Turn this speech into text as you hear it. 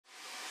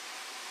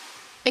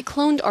A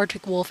cloned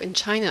Arctic wolf in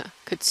China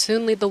could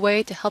soon lead the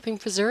way to helping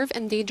preserve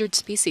endangered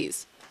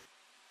species.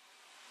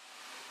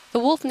 The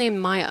wolf named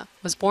Maya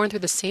was born through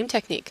the same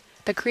technique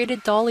that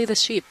created Dolly the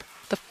sheep,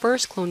 the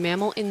first cloned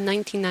mammal in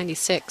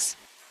 1996.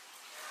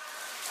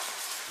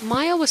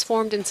 Maya was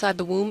formed inside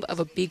the womb of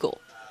a beagle,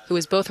 who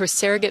was both her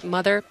surrogate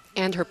mother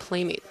and her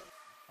playmate.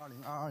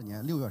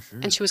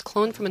 And she was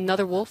cloned from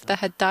another wolf that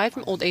had died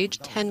from old age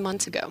 10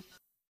 months ago.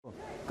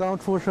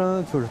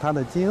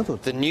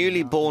 The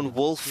newly born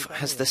wolf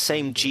has the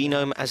same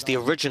genome as the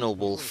original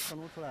wolf,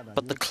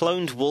 but the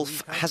cloned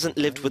wolf hasn't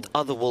lived with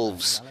other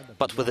wolves,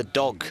 but with a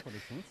dog.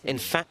 In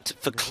fact,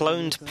 for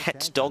cloned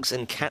pet dogs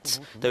and cats,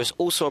 there is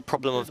also a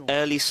problem of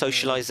early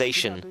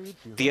socialization.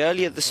 The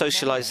earlier the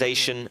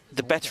socialization,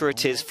 the better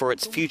it is for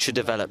its future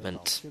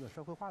development.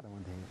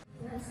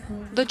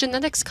 The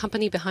genetics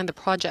company behind the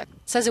project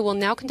says it will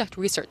now conduct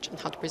research on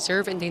how to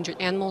preserve endangered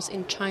animals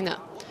in China,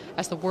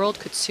 as the world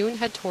could soon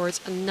head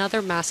towards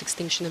another mass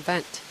extinction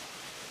event.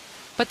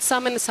 But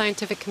some in the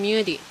scientific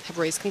community have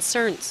raised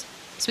concerns,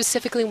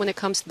 specifically when it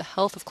comes to the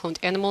health of cloned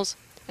animals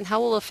and how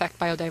it will affect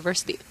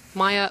biodiversity.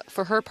 Maya,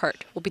 for her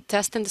part, will be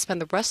destined to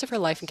spend the rest of her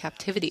life in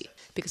captivity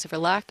because of her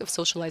lack of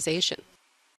socialization.